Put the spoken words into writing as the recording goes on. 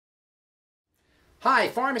Hi,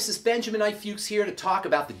 Pharmacist Benjamin Knight Fuchs here to talk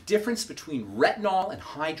about the difference between retinol and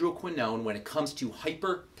hydroquinone when it comes to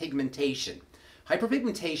hyperpigmentation.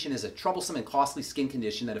 Hyperpigmentation is a troublesome and costly skin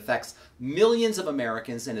condition that affects millions of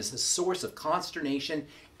Americans and is a source of consternation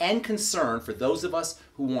and concern for those of us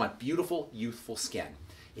who want beautiful, youthful skin.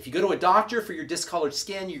 If you go to a doctor for your discolored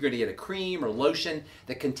skin, you're going to get a cream or lotion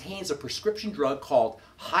that contains a prescription drug called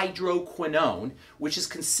hydroquinone, which is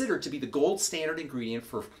considered to be the gold standard ingredient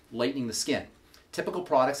for lightening the skin. Typical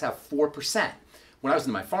products have 4%. When I was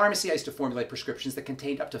in my pharmacy, I used to formulate prescriptions that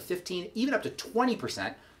contained up to 15, even up to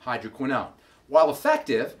 20% hydroquinone. While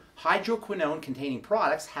effective, hydroquinone-containing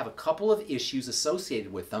products have a couple of issues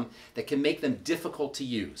associated with them that can make them difficult to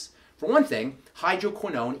use. For one thing,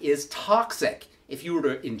 hydroquinone is toxic. If you were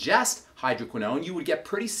to ingest hydroquinone, you would get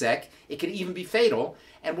pretty sick. It could even be fatal.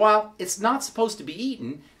 And while it's not supposed to be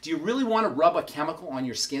eaten, do you really want to rub a chemical on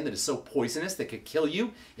your skin that is so poisonous that could kill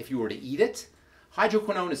you if you were to eat it?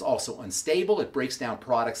 Hydroquinone is also unstable. It breaks down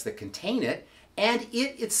products that contain it, and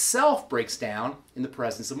it itself breaks down in the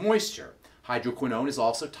presence of moisture. Hydroquinone is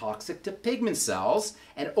also toxic to pigment cells,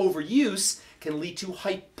 and overuse can lead to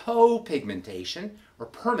hypopigmentation, or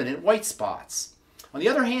permanent white spots. On the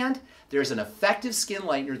other hand, there's an effective skin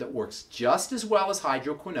lightener that works just as well as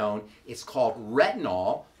hydroquinone. It's called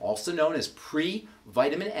retinol, also known as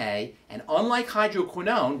pre-vitamin A, and unlike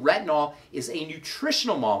hydroquinone, retinol is a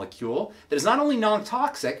nutritional molecule that is not only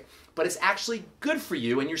non-toxic, but it's actually good for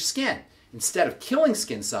you and your skin. Instead of killing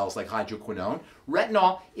skin cells like hydroquinone,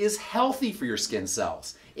 retinol is healthy for your skin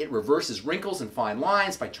cells. It reverses wrinkles and fine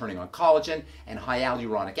lines by turning on collagen and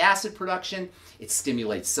hyaluronic acid production. It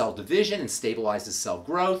stimulates cell division and stabilizes cell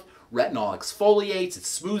growth. Retinol exfoliates, it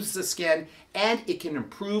smooths the skin, and it can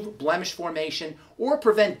improve blemish formation or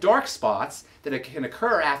prevent dark spots that can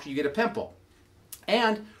occur after you get a pimple.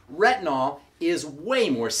 And retinol is way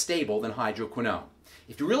more stable than hydroquinone.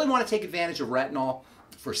 If you really want to take advantage of retinol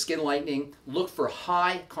for skin lightening, look for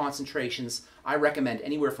high concentrations. I recommend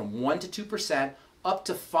anywhere from 1 to 2% up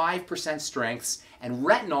to 5% strengths, and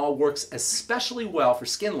retinol works especially well for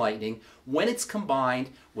skin lightening when it's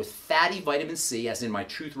combined with fatty vitamin C, as in my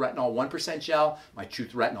Truth Retinol 1% gel, my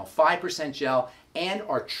Truth Retinol 5% gel, and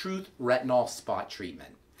our Truth Retinol Spot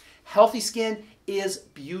Treatment. Healthy skin is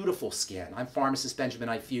beautiful skin. I'm Pharmacist Benjamin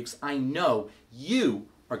Knight Fuchs. I know you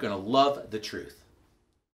are going to love the truth.